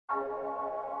Ayer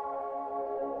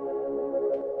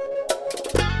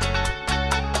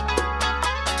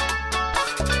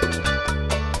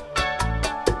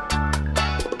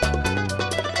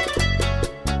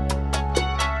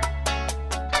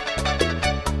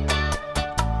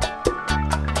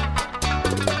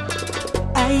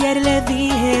le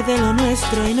dije de lo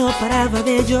nuestro y no paraba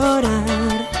de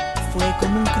llorar. Fue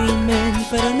como un crimen,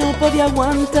 pero no podía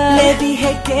aguantar. Le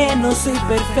dije que no soy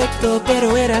perfecto,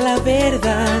 pero era la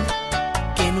verdad,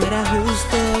 que no era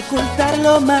justo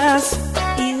ocultarlo más.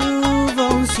 Y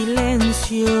hubo un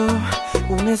silencio,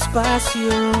 un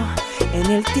espacio en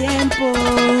el tiempo.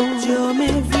 Yo me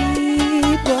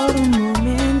vi por un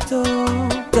momento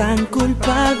tan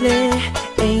culpable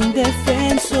e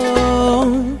indefenso.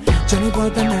 Ya no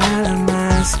importa nada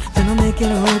más, ya no me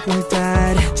quiero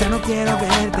ocultar. Ya no quiero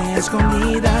verte a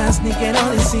escondidas, ni quiero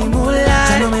disimular.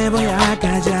 Ya no me voy a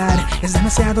callar, es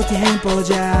demasiado tiempo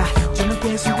ya. Yo no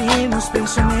quiero sentirnos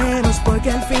prisioneros,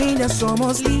 porque al fin ya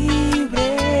somos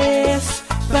libres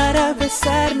para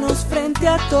besarnos frente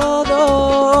a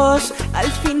todos.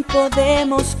 Al fin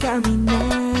podemos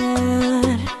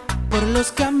caminar por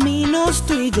los caminos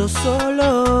tú y yo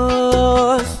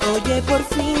solos. Oye, por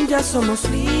fin ya somos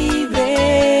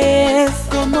libres.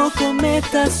 Como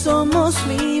cometas somos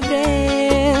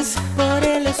libres por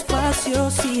el espacio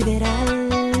sideral,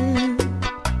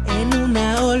 en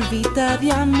una órbita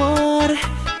de amor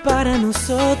para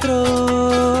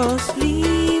nosotros.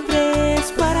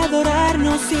 Libres para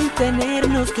adorarnos sin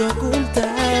tenernos que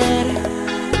ocultar.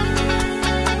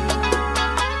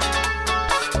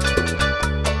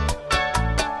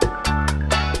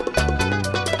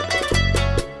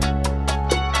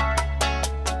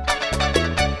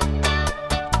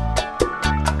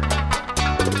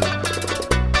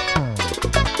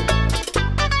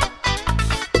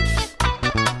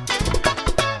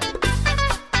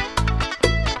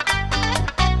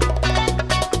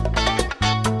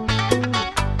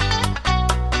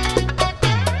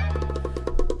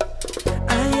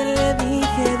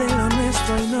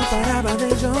 Y no paraba de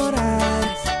llorar.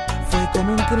 Fue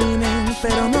como un crimen,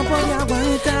 pero no podía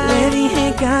aguantar. Le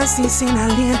dije casi sin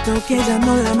aliento que ya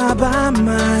no la amaba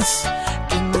más,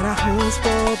 que no era justo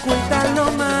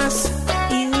ocultarlo más.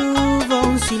 Y hubo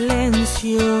un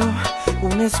silencio,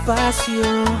 un espacio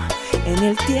en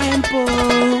el tiempo.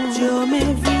 Yo me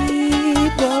vi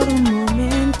por un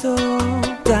momento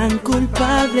tan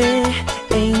culpable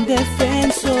e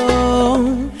indefenso.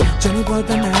 Ya no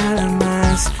importa nada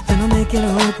más, ya no me quiero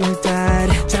ocultar.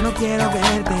 Ya no quiero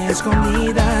verte a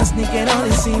escondidas, ni quiero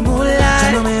disimular.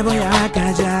 Ya no me voy a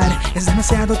callar, es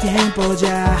demasiado tiempo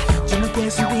ya. Yo no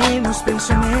quiero sentirnos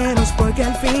prisioneros, porque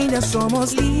al fin ya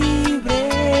somos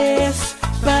libres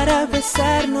para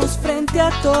besarnos frente a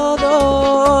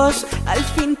todos. Al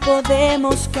fin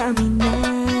podemos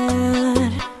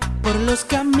caminar por los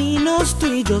caminos tú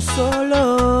y yo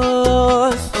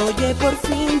solos. Oye, por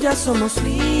fin ya somos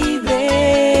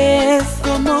libres.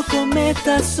 Como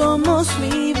cometas somos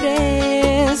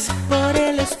libres por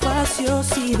el espacio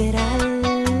sideral,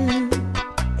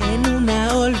 en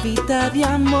una órbita de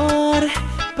amor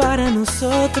para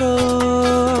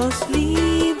nosotros.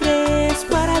 Libres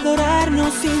para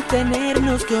adorarnos sin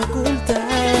tenernos que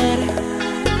ocultar.